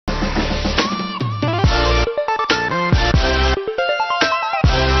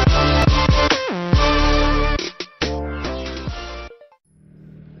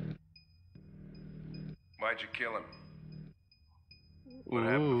kill him. What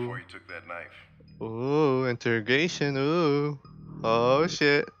happened before you took that knife? Ooh, interrogation. Ooh. Oh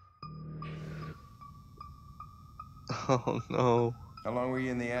shit. Oh no. How long were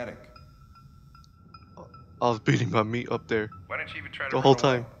you in the attic? I was beating my meat up there Why didn't you even try to the run whole away?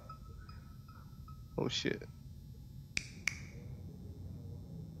 time. Oh shit.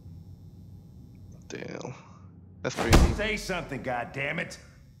 Damn. That's pretty neat. Say something, goddammit!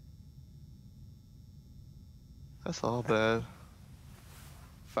 That's all bad.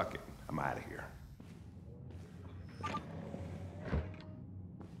 Fuck it, I'm out of here.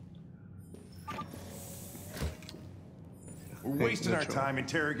 We're wasting our time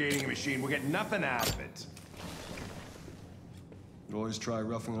interrogating a machine. We'll get nothing out of it. You always try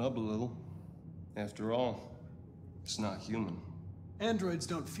roughing it up a little. After all, it's not human. Androids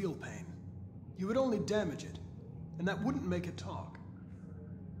don't feel pain. You would only damage it, and that wouldn't make it talk.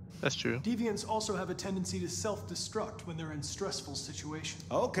 That's true. Deviants also have a tendency to self-destruct when they're in stressful situations.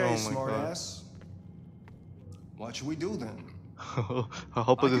 Okay, Oh my smartass. What should we do then? I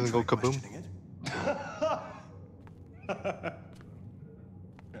hope it doesn't go kaboom.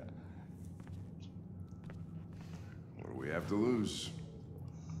 What do we have to lose?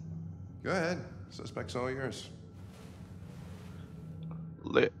 Go ahead. Suspect's all yours.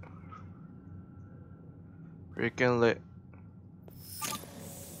 Lit. Freaking lit.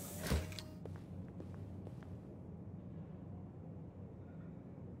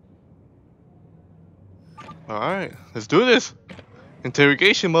 Alright, let's do this.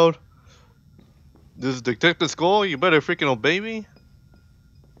 Interrogation mode. This is Detective Skull, you better freaking obey me.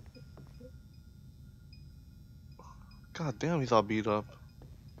 God damn, he's all beat up.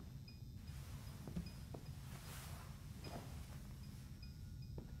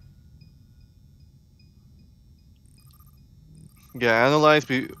 Yeah, analyze.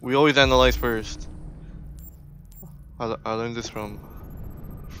 We always analyze first. I learned this from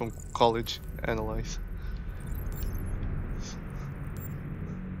college. Analyze.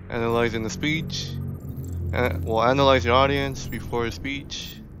 Analyzing the speech. Well, analyze your audience before your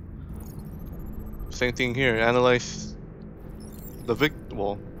speech. Same thing here. Analyze the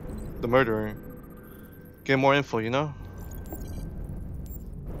the murderer. Get more info, you know?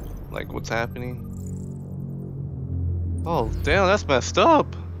 Like what's happening. Oh, damn, that's messed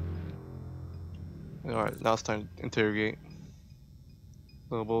up. Alright, now it's time to interrogate.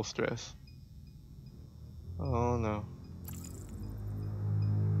 Global stress. Oh no.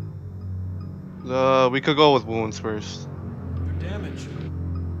 We could go with wounds first. Your damage.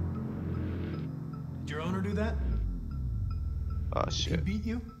 Did your owner do that? Oh Did he shit. beat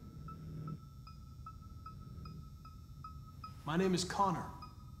you? My name is Connor.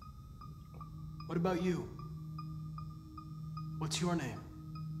 What about you? What's your name?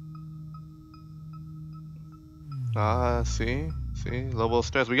 Ah, see? Level of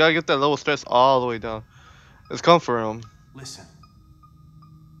stress. We gotta get that level of stress all the way down. Let's come for him. Listen.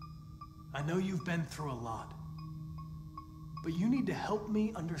 I know you've been through a lot. But you need to help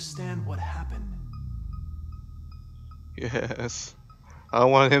me understand what happened. Yes. I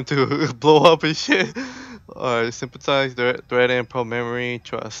want him to blow up and shit. Alright, sympathize, threat and pro memory,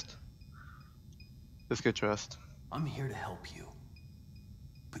 trust. Let's get trust. I'm here to help you.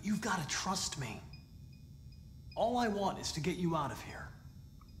 But you've got to trust me. All I want is to get you out of here.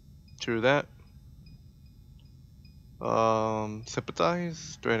 True that.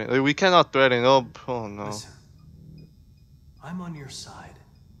 Sympathize, threaten. We cannot threaten. Oh no. Listen, I'm on your side.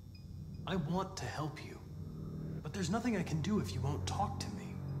 I want to help you. But there's nothing I can do if you won't talk to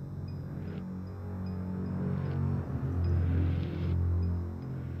me.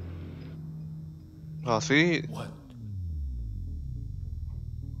 Oh, see?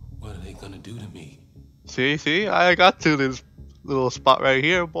 What are they gonna do to me? See? I got to this little spot right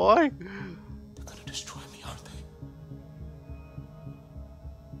here, boy. They're gonna destroy me, aren't they?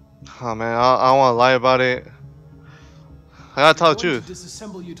 Oh man, I don't want to lie about it. I gotta tell the They're going truth. to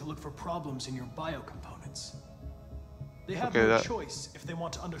disassemble you to look for problems in your biocomponents. They have Okay, no that- choice if they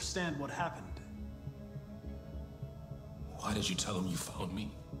want to understand what happened. Why did you tell them you found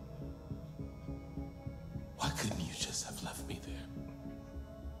me? Why couldn't you just have left me there?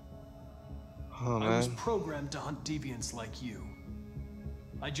 Oh I was man. programmed to hunt deviants like you.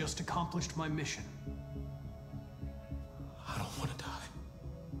 I just accomplished my mission. I don't want to die.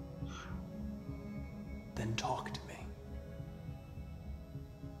 Then talk to me.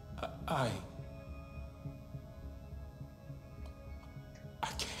 I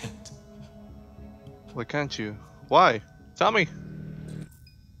can't. Why can't you? Why? Tell me.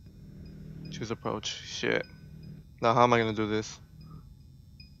 Choose approach. Shit. Now how am I gonna do this?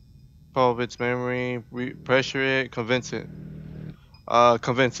 Probe its memory, pressure it, convince it.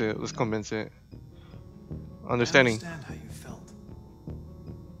 Convince it. Let's convince it. Understanding. I understand how you felt.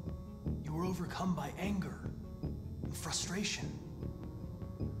 You were overcome by anger and frustration.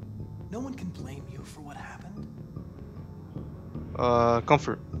 No one can blame you for what happened.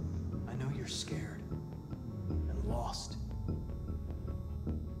 Comfort. I know you're scared and lost.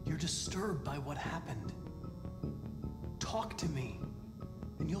 You're disturbed by what happened. Talk to me,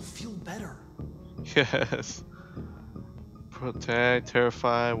 and you'll feel better. Yes. Protect,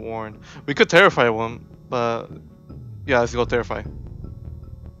 terrify, warn. We could terrify one, but yeah, let's go terrify.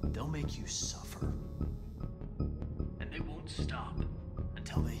 They'll make you suffer. And they won't stop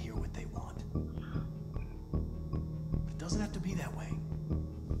until they hear what they want. But it doesn't have to be that way.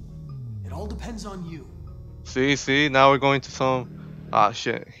 It all depends on you. See, now we're going to some. Ah,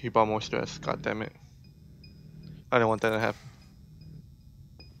 shit. He brought more stress. God damn it. I didn't want that to happen.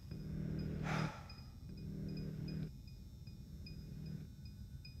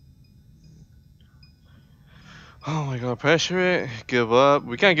 Oh my god, pressure it. Give up.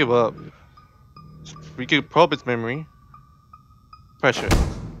 We can't give up. We can probe its memory. Pressure it.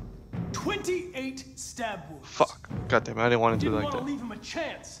 28 stab wounds. Fuck. God damn it, I didn't want to do Didn't it like want to that. leave him a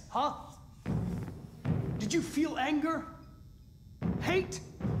chance, huh? Did you feel anger? Hate?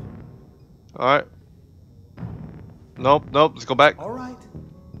 Alright. Nope, let's go back. All right.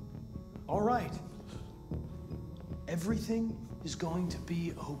 All right. Everything is going to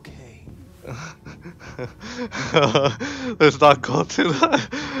be okay. Let's not go to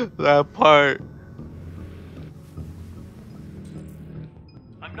that part.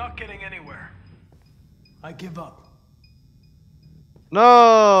 I'm not getting anywhere. I give up.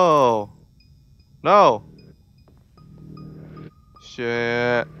 No! No!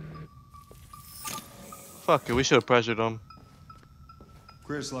 Shit. Fuck it, we should have pressured him.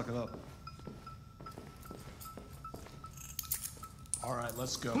 Chris, lock it up. All right,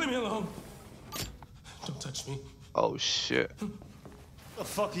 let's go. Leave me alone. Don't touch me. Oh shit. What the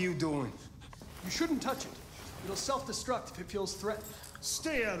fuck are you doing? You shouldn't touch it. It'll self-destruct if it feels threatened.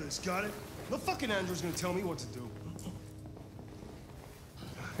 Stay out of this, got it? The fucking Andrew's gonna tell me what to do. Don't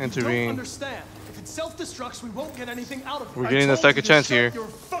Intervene. understand. If it self-destructs, we won't get anything out of it. We're I getting a told you second to chance shut here. Your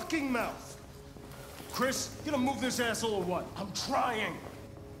fucking mouth. Chris, you gonna move this asshole or what? I'm trying.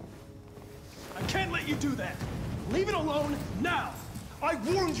 I can't let you do that. Leave it alone now. I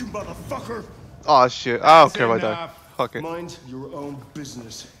warned you, motherfucker. Oh shit, I don't care about that. Enough. Fuck it. Mind your own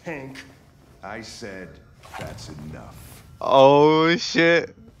business, Hank. I said that's enough. Oh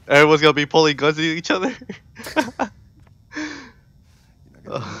shit. Everyone's gonna be pulling guns at each other. You're not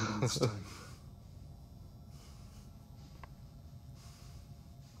gonna do this time.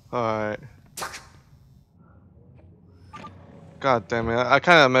 Alright. God damn it, I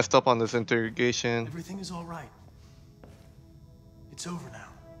kinda messed up on this interrogation. Everything is all right. It's over now.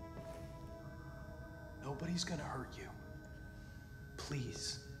 Nobody's gonna hurt you.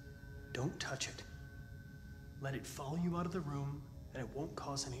 Please, don't touch it. Let it follow you out of the room, and it won't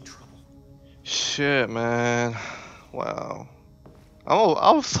cause any trouble. Shit, man. Wow.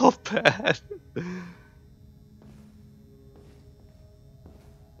 I was so bad.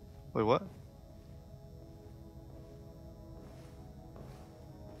 Wait, what?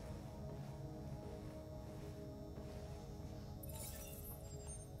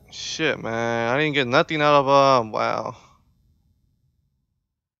 Shit, man. I didn't get nothing out of wow.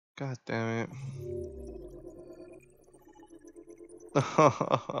 God damn it.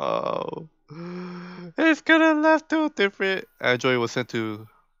 Oh. It's gonna left too different. Android was sent to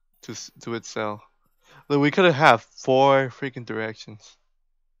its cell. Look, we could have had 4 freaking directions.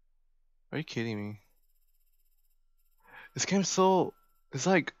 Are you kidding me? This game's so... It's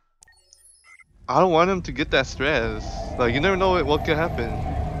like... I don't want him to get that stress. Like, you never know what could happen.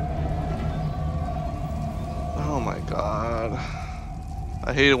 Oh my god.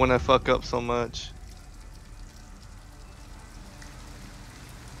 I hate it when I fuck up so much.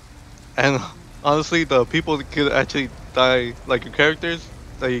 And honestly, the people that could actually die, like your characters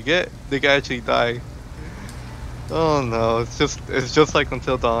that you get, they can actually die. Oh no, it's just like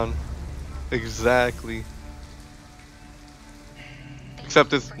Until Dawn. Exactly.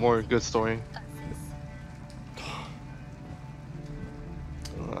 Except it's more good story.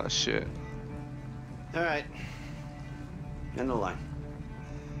 Oh shit. All right. End the line.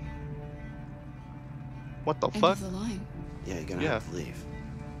 What the End fuck? of the line. Yeah, you're gonna have to leave.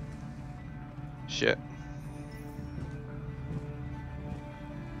 Shit.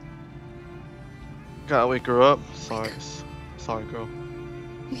 Gotta wake her up. Sorry, girl.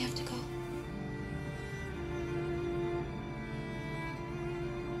 We have to go.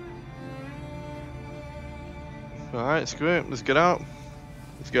 Alright, screw it. Let's get out.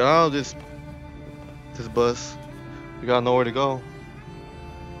 Let's get out of this bus. We gotta know where to go.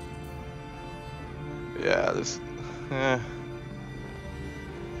 Yeah, this.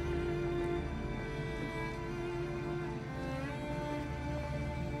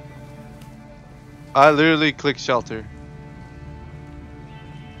 I literally clicked shelter.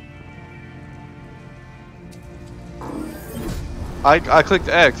 I clicked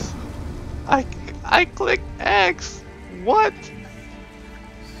X. I clicked X. What?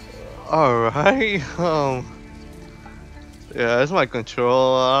 Alright. Yeah, it's my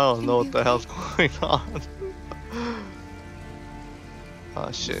control. I don't know what the hell's going on.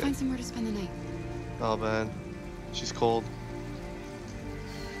 Oh shit. Find somewhere to spend the night. Oh man. She's cold.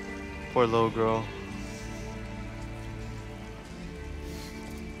 Poor little girl.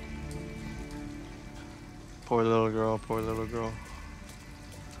 Poor little girl, poor little girl.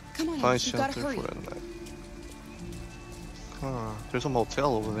 Come on, Find you gotta shelter hurry. for the night. Huh, there's a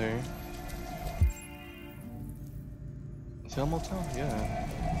motel over there. Is that a motel? Yeah.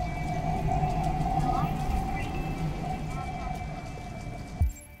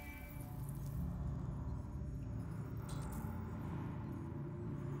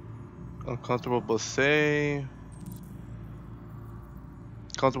 Uncomfortable but safe.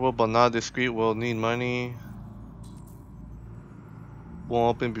 Comfortable but not discreet, will need money.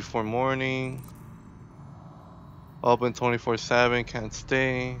 Won't open before morning. Open 24/7, can't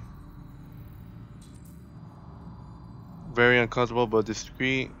stay. Very uncomfortable but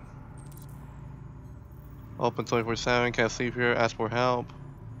discreet. Open 24/7, can't sleep here, ask for help.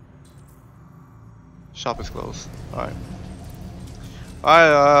 Shop is closed. Alright.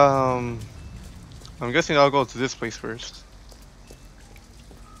 Alright, I'm guessing I'll go to this place first.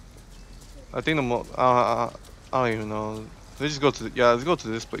 I think I don't even know. Let's just go to let's go to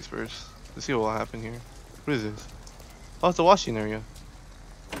this place first. Let's see what will happen here. What is this? Oh, it's the washing area.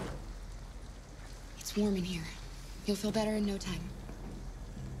 It's warm in here. You'll feel better in no time.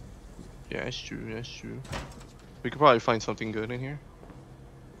 Yeah, that's true, that's true. We could probably find something good in here.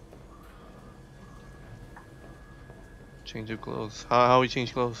 Change of clothes. How we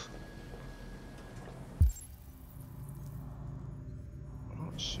change clothes?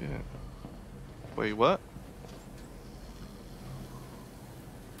 Oh shit. Wait, what?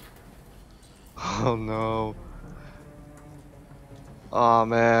 Oh no. Oh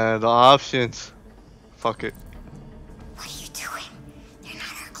man, the options. Fuck it. What are you doing? They're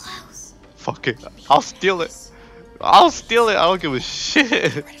not our clothes. Fuck it. I'll steal it. I'll steal it. I don't give a shit. Get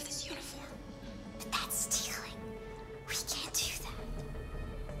rid of this uniform. But that's stealing. We can't do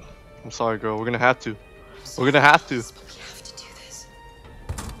that. I'm sorry, girl. We're gonna have to. We're gonna have to. But we have to do this.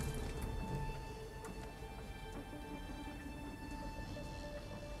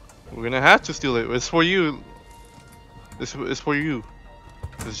 We're gonna have to steal it. It's for you. It's for you.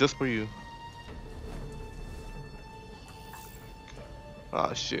 It's just for you.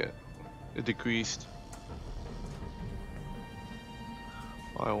 Ah shit. It decreased.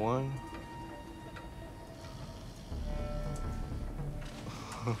 I won.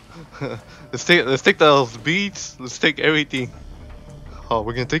 let's take those beats. Let's take everything. Oh,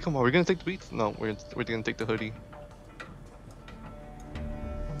 we're gonna take them. Are we gonna take the beats? No, we're gonna take the hoodie.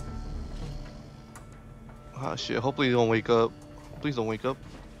 Ah shit. Hopefully you don't wake up. Please don't wake up.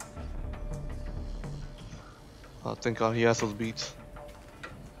 Oh, thank God he has those beats.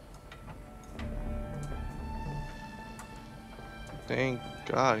 Thank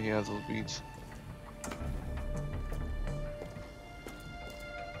God he has those beats.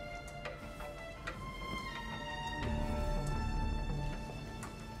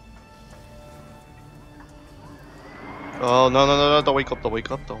 Oh no, don't wake up, don't wake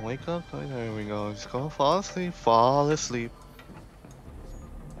up, don't wake up. There we go. Just go fall asleep, fall asleep.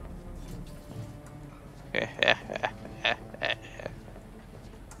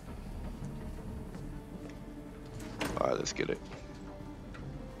 Alright, let's get it.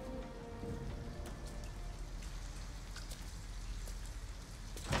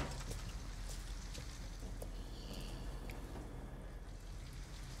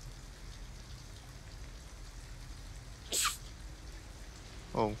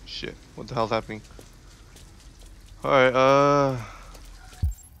 Oh shit, what the hell's happening? Alright,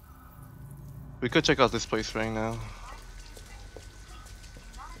 we could check out this place right now.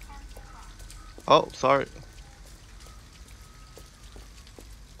 Oh, sorry.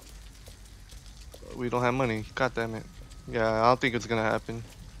 We don't have money, god damn it. Yeah, I don't think it's gonna happen.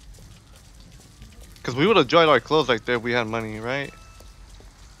 Cause we would've joined our clothes right there if we had money, right?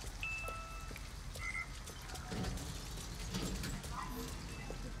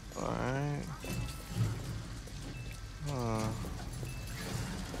 Alright.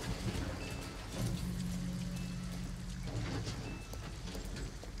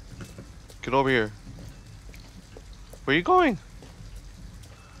 Get over here. Where you going?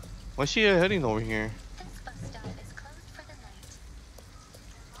 Why's she heading over here? This bus stop is closed for the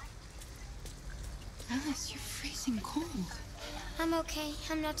night. Alice, you're freezing cold. I'm okay.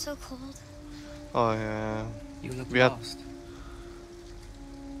 I'm not so cold. Oh yeah. You look We had- lost.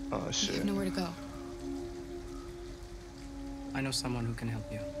 Oh You shit. have nowhere to go. I know someone who can help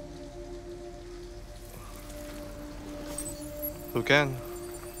you. Who can?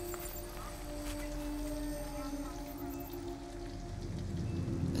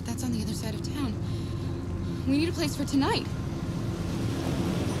 But that's on the other side of town. We need a place for tonight.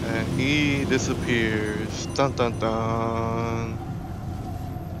 And he disappears. Dun dun dun.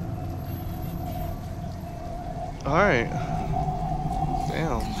 Alright.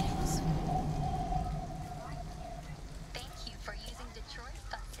 Damn. Come on, Alice. Thank you for using Detroit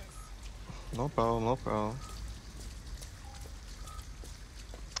buses. No problem, no problem.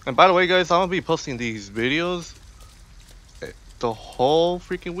 And by the way, guys, I'm gonna be posting these videos the whole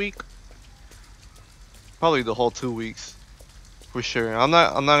freaking week. Probably the whole 2 weeks, for sure. I'm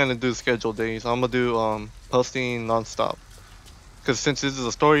not gonna do scheduled days. I'm gonna do posting non-stop. Cause since this is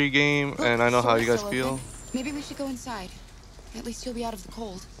a story game, Look, and I know the how you store's guys still feel. open. Maybe we should go inside. At least you'll be out of the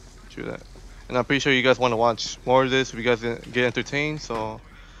cold. True that. And I'm pretty sure you guys want to watch more of this if you guys get entertained. So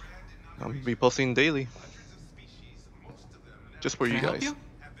I'm gonna be posting daily, just for Can you I help guys. you?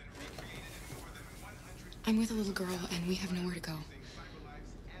 I'm with a little girl, and we have nowhere to go.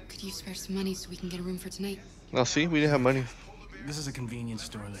 Could you spare some money so we can get a room for tonight? Now see, we didn't have money. This is a convenience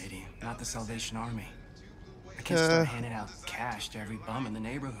store, lady, not the Salvation Army. I can't start handing out cash to every bum in the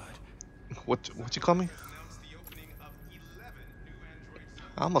neighborhood. What you call me?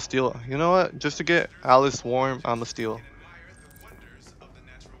 I'ma steal. You know what? Just to get Alice warm, I'ma steal.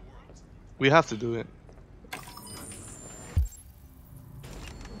 We have to do it.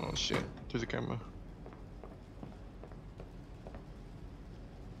 Oh shit! There's a camera.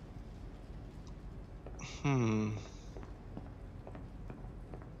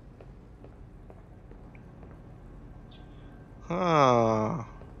 Huh.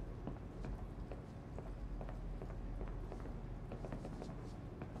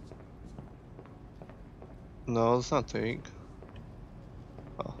 No, let's not take.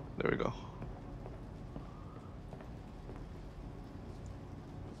 Oh, there we go.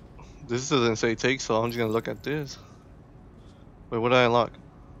 This doesn't say take, so I'm just gonna look at this. Wait, what did I unlock?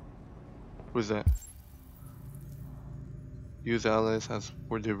 Who's that? Use Alice as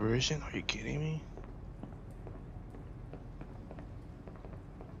for diversion? Are you kidding me?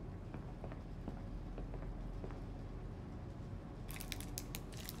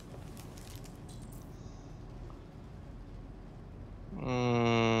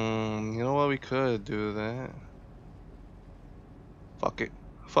 You know what? We could do that. Fuck it.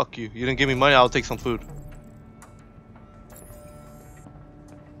 Fuck you. You didn't give me money, I'll take some food.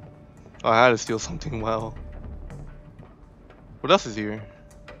 Oh, I had to steal something. Well. What else is here?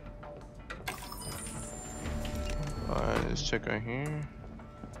 Alright, let's check right here.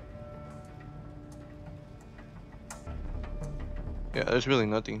 Yeah, there's really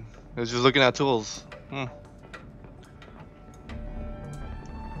nothing. It's just looking at tools.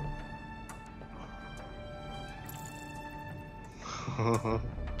 Alice,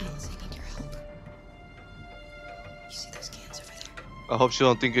 I need your help. You see those cans over there? I hope she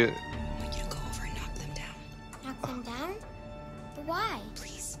don't think it. I want you to go over and knock them down. Knock them down? But why?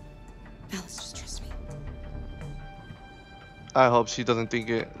 Please. Alice, just trust me. I hope she doesn't think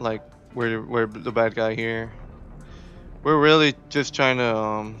it like we're the bad guy here. We're really just trying to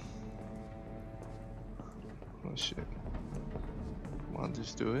oh shit. Come on,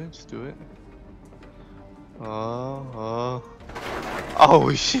 just do it. Just do it.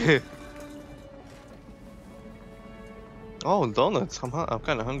 Oh shit. Oh, donuts. I'm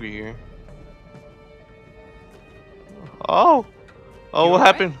kind of hungry here. Oh, You what alright?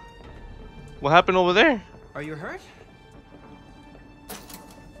 happened? What happened over there? Are you hurt?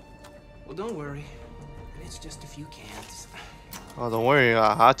 Well, don't worry. It's just a few cans. Oh, don't worry.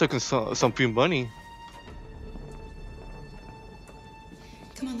 I took some free money.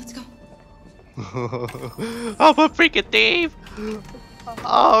 Come on, let's go. I'm a freaking thief!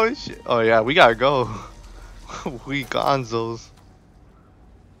 Oh shit! Oh yeah, we gotta go. We gonzos.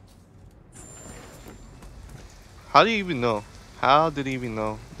 How do you even know? How did he even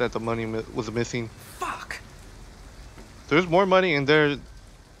know that the money was missing? Fuck! There's more money in there.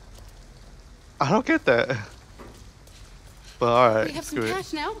 I don't get that. But alright, We have some screw it.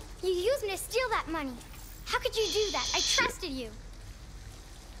 cash now. You used me to steal that money. How could you do that? I Shit. trusted you.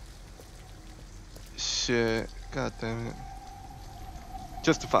 Shit, god damn it.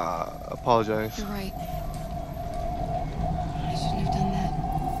 Justify. Apologize. You're right. I shouldn't have done that.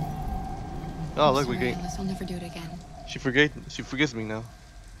 Oh, I'm look, we sorry, get. Alice. I'll never do it again. She forgives me now.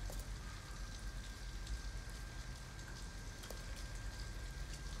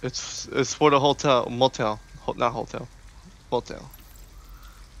 It's for the motel, not hotel, motel.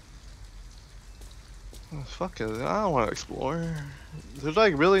 Oh, fuck it, I don't want to explore. There's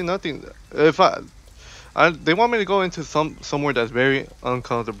like really nothing. If they want me to go into somewhere that's very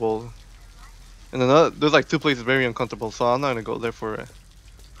uncomfortable, and there's like 2 places very uncomfortable, so I'm not gonna go there for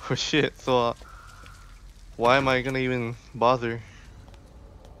shit. So why am I gonna even bother?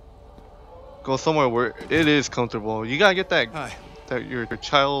 Go somewhere where it is comfortable. You gotta get that your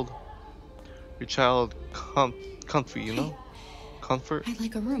child comfy, you know, comfort. I'd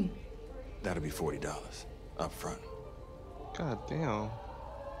like a room. That'll be $40 up front. God damn.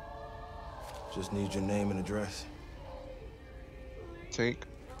 Just need your name and address. Take.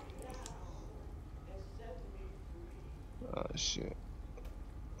 Oh shit.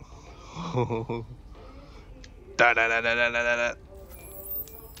 Da.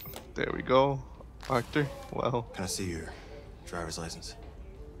 There we go. Arthur. Wow. Can I see your driver's license?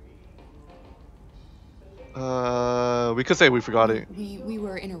 We could say we forgot it. We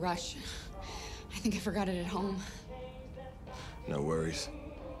were in a rush. I think I forgot it at home. No worries.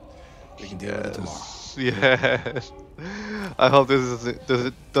 We can deal with it tomorrow. Yes. I hope this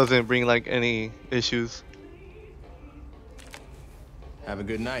doesn't bring like any issues. Have a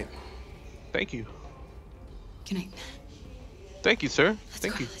good night. Thank you. Good night. Thank you, sir.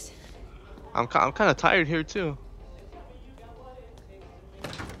 Thank you. I'm kind of tired here too.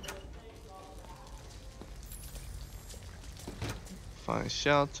 Find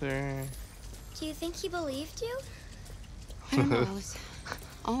shelter. Do you think he believed you? I don't know, Alice.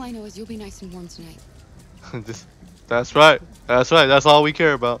 All I know is you'll be nice and warm tonight. That's right. That's right. That's all we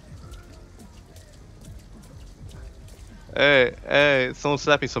care about. Hey, someone's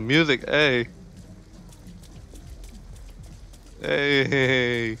slapping some music. Hey.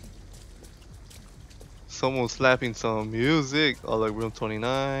 Someone's slapping some music. Oh, like room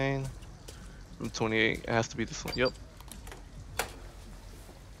 29. Room 28. It has to be this one. Yep.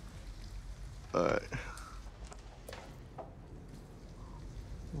 Alright.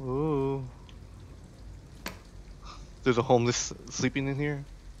 Ooh. There's a homeless sleeping in here.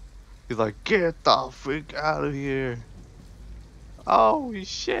 He's like, get the freak out of here. Oh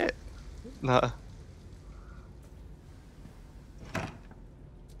shit. Nah.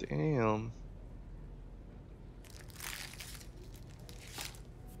 Damn.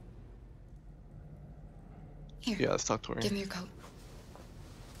 Here. Yeah, let's talk to her. Give me your coat.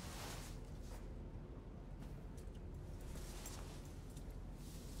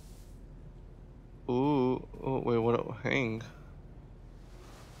 Ooh. Oh, wait, what? Hang.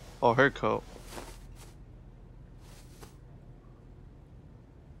 Oh, her coat.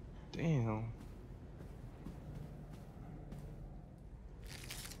 Damn.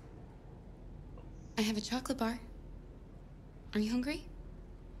 I have a chocolate bar. Are you hungry?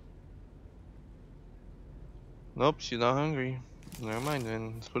 Nope, she's not hungry. Never mind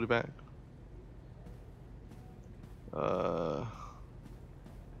then. Let's put it back.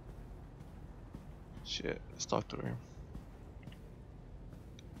 Shit. Let's talk to her.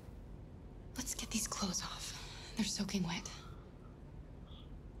 Let's get these clothes off. They're soaking wet.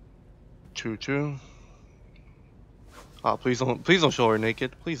 True. Oh, please don't show her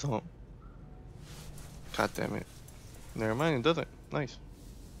naked. Please don't. God damn it. Never mind, it doesn't. Nice.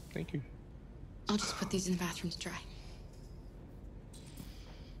 Thank you. I'll just put these in the bathroom to dry.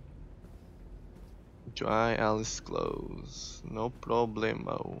 Dry Alice clothes. No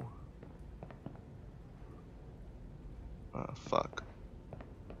problemo. Ah, fuck.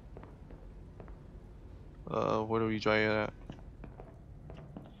 Where do we dry it at?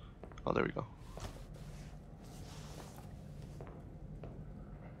 Oh, there we go.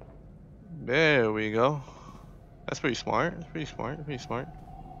 There we go. That's pretty smart. That's pretty smart. Pretty smart.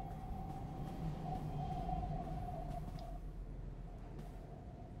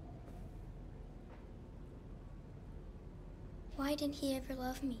 Why didn't he ever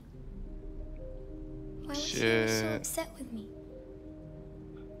love me? Why was he always so upset with me?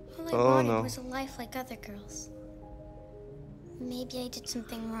 All I wanted was a life like other girls. Maybe I did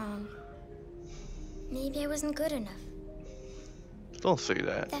something wrong. Maybe I wasn't good enough. Don't say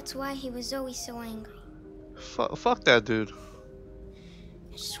that. That's why he was always so angry. Fuck that dude.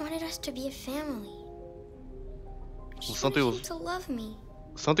 I just wanted us to be a family. I just Well, wanted him to love me.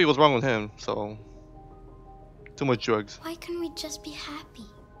 Something was wrong with him, so too much drugs. Why couldn't we just be happy?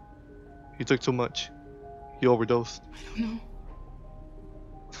 He took too much. He overdosed. I don't know.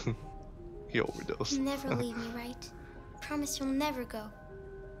 He overdosed. You'll never leave me, right? Promise you'll never go.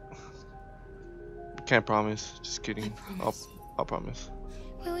 Can't promise. Just kidding. promise. I'll promise.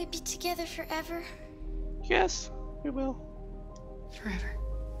 Will we be together forever? Yes, we will. Forever.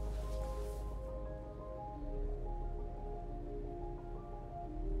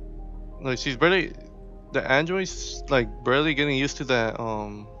 Like she's barely, the android's like barely getting used to that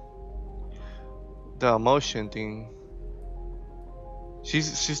the emotion thing. She's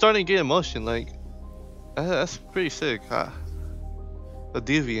starting to get emotion. Like that's pretty sick. Huh? A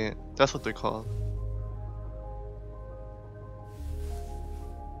deviant. That's what they're called.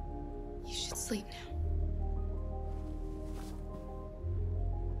 You should sleep now.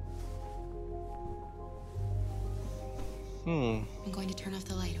 I'm going to turn off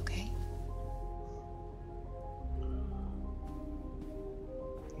the light, okay?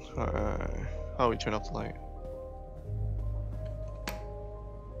 Alright. How do we turn off the light?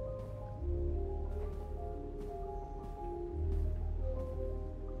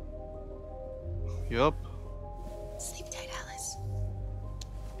 Yup. Sleep tight, Alice.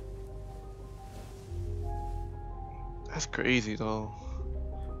 That's crazy though.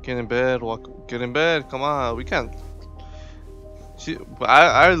 Get in bed, get in bed, come on, we can't.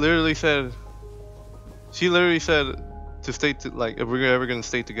 I literally said, she literally said to stay, like, if we're ever gonna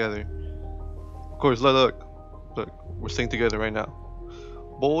stay together. Of course, look, we're staying together right now.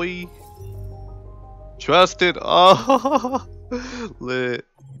 Boy. Trusted. Oh, lit.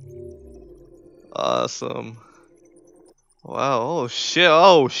 Awesome. Wow. Oh shit.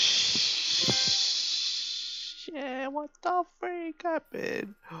 Oh shit. What the freak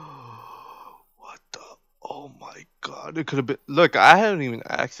happened? What the? Oh my god. It could have been. Look, I haven't even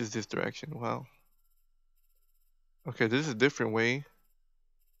accessed this direction. Wow. Okay, this is a different way.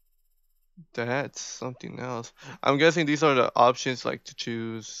 That's something else. I'm guessing these are the options, like to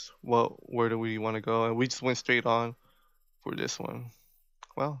choose where do we want to go, and we just went straight on for this one.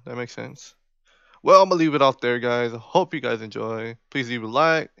 Well, that makes sense. Well, I'm gonna leave it off there, guys. Hope you guys enjoy. Please leave a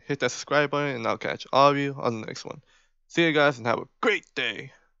like, hit that subscribe button, and I'll catch all of you on the next one. See you guys, and have a great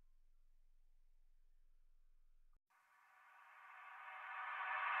day.